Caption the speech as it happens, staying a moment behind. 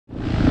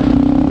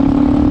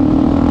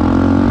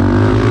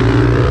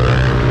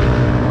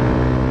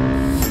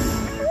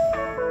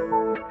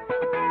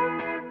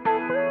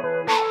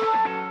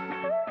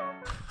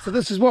So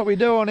this is what we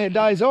do on our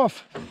days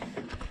off.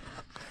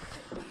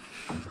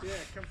 Yeah,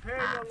 compare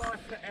your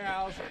life to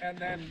ours and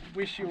then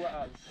wish you were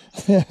us.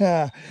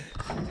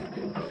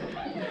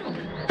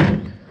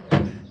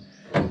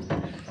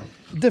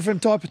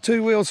 Different type of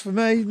two wheels for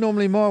me.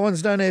 Normally my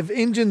ones don't have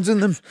engines in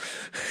them.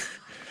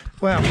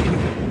 Well,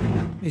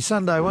 my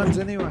Sunday ones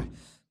anyway.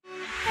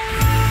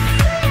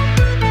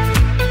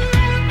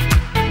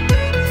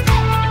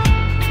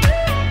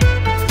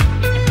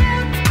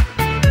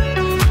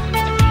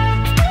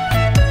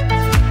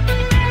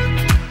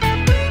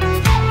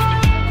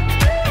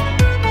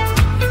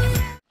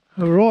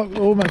 Alright, we're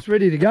almost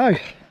ready to go.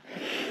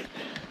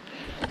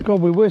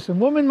 God, we're worse than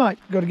women, mate.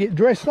 Got to get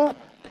dressed up.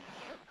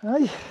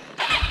 Hey?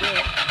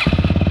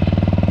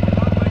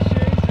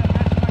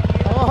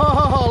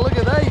 Oh, look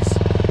at these.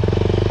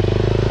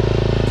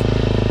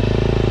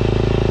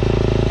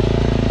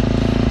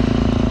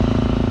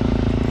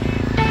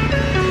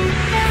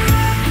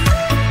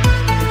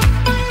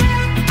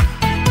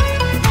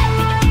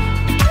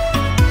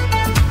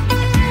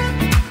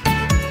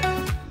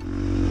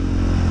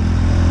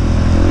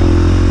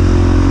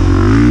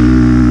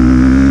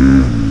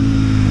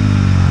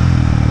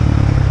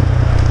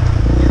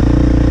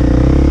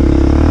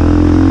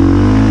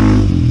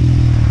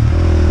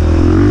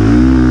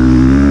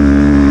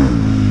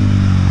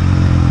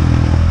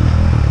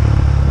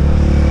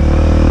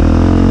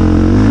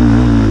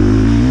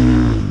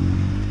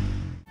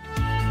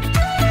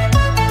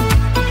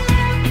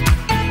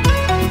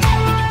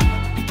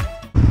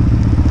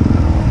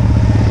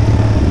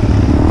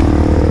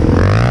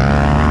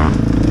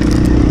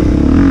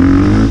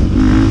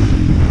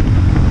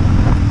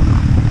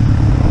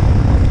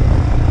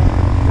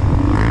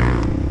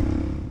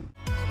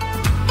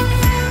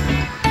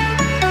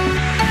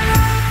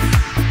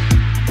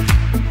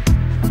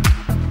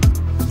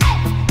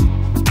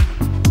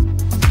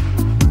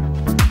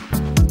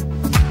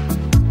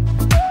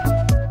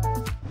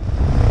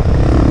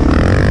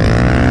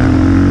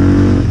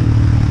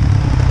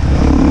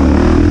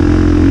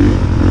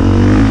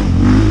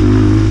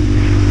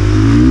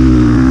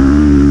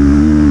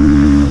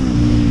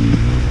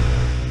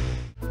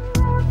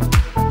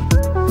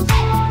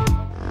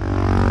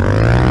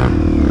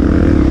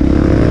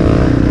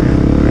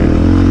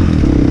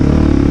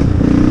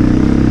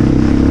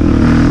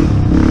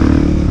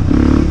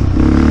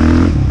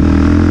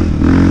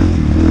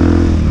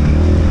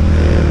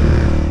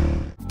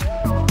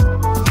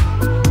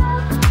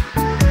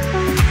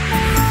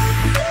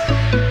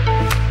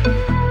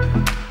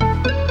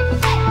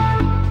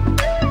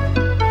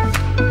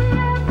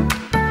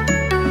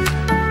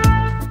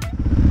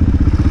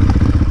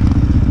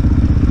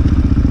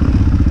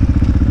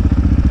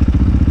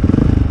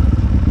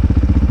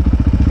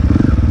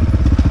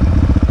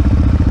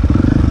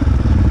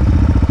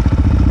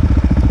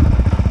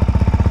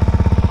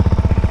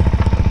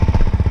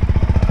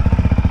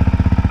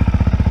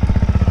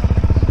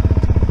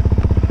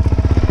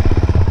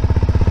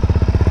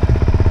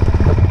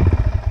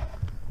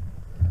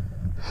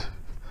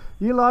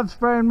 You love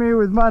spraying me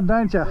with mud,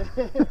 don't you?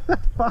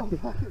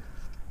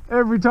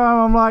 Every time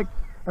I'm like,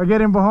 I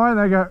get in behind,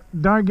 they go,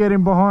 don't get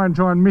in behind,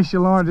 try and miss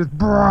your line, just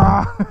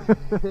brah.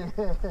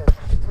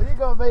 Well, you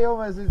got me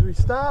almost as we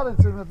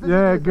started. So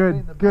yeah,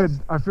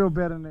 good. I feel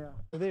better now.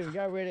 So there we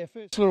go, we had our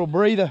first little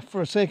breather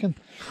for a second.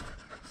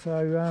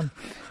 So,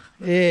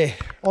 yeah,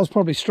 I was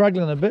probably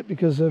struggling a bit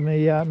because of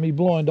me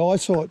blind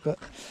eyesight, but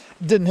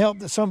it didn't help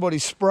that somebody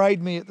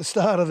sprayed me at the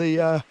start of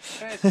the...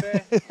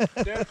 Fair.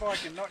 Dirt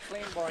biking, not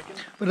clean biking.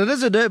 But it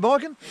is a dirt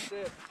biking. That's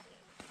it.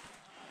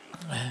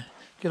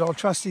 Good old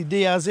trusty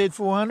DRZ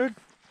 400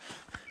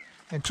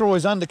 and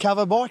Troy's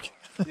undercover bike.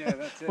 Yeah,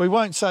 that's it. We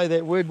won't say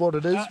that word what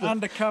it is.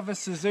 Undercover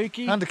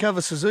Suzuki.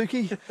 Undercover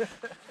Suzuki.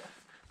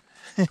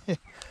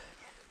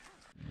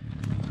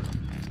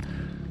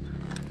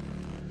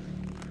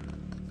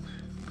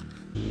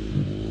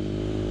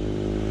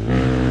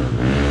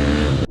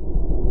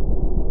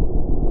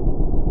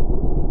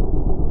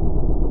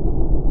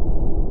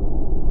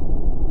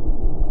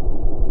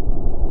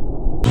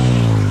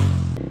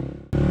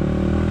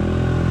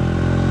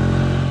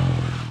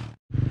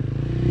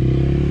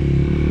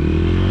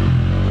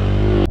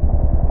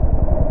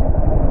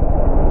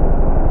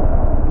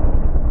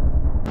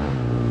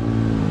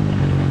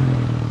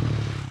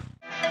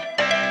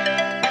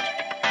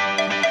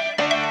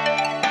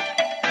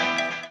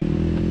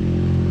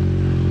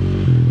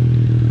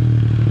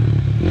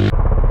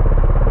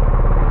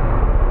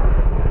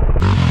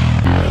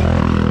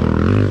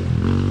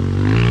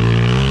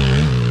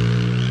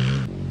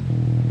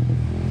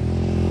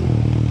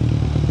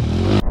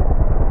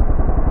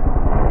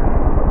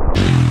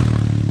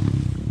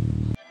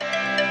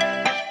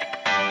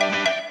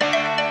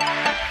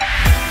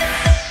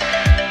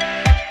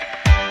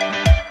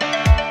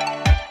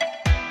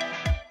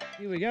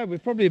 We're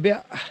probably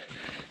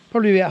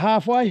about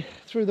halfway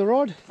through the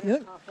ride. Yeah.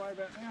 Halfway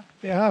about now.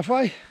 About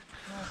halfway.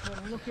 Nice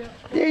little lookout.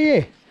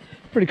 Yeah.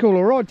 Pretty cool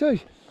to ride too.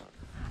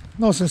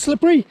 Nice and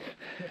slippery.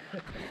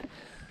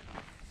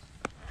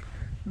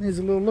 There's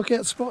a little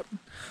lookout spot.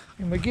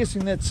 and we're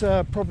guessing that's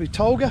probably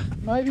Tolga,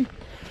 maybe.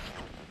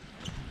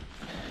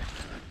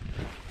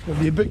 Got to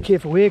be a bit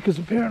careful here because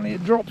apparently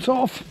it drops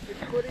off.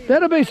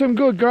 That'll be some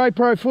good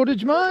GoPro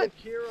footage, mate.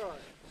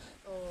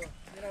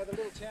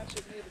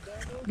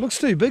 Looks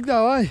too big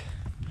though, eh?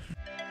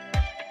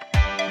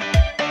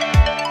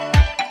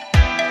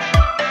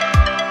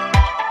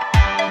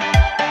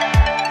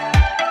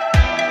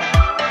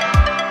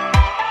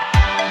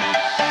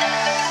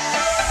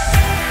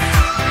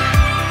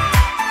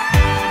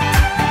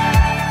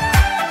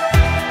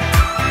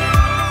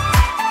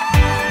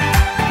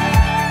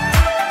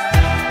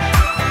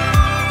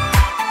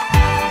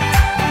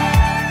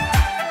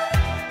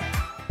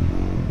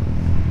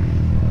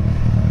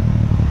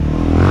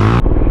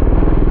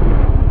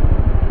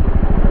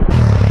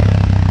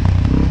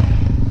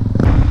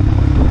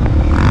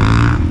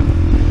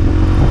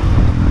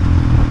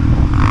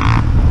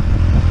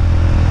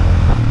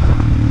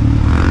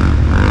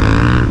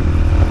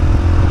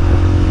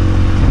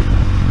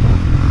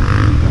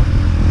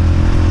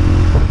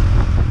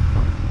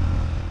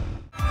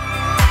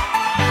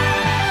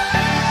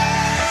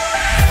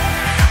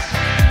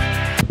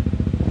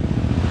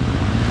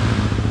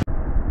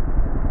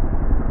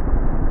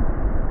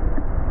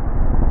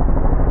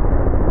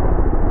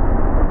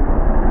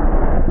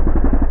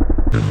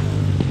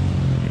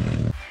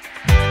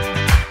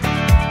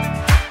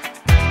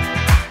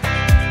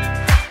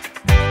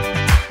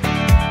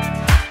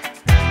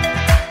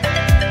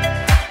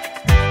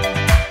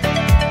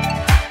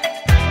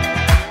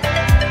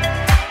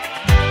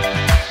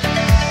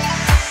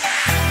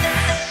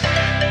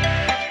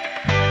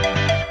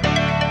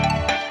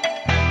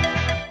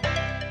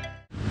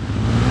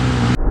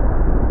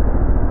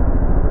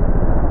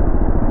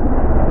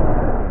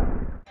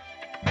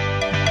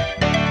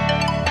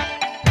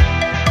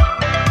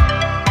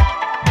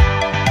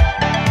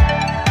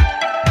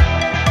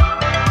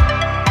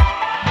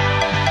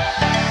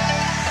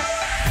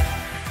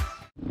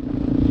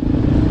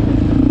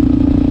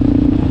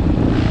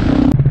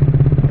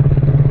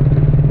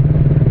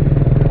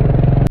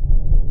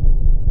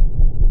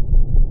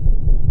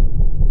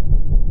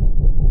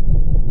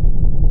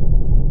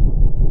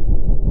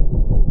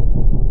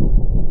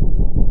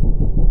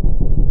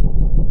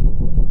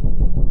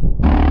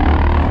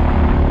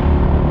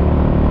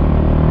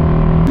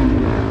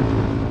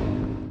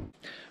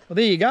 Well,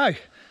 there you go.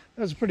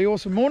 That was a pretty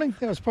awesome morning.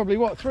 That was probably,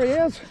 what, 3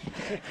 hours?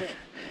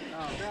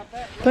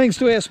 Thanks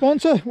to our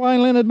sponsor,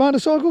 Wayne Leonard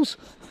Motorcycles.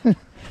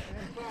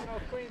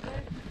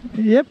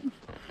 Yep.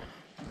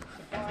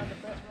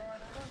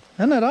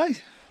 Isn't it, eh?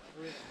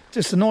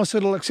 Just a nice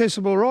little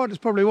accessible ride. It's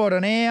probably, what,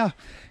 an hour?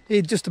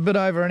 Yeah, just a bit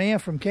over an hour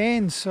from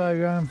Cairns,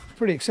 so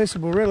pretty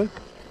accessible, really.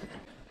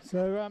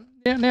 So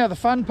now the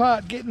fun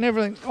part, getting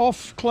everything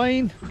off,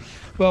 clean.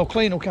 Well,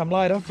 clean will come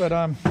later, but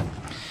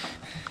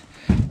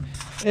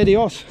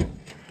adios.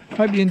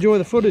 Hope you enjoy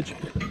the footage.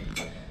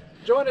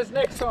 Join us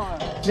next time.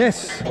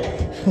 Yes.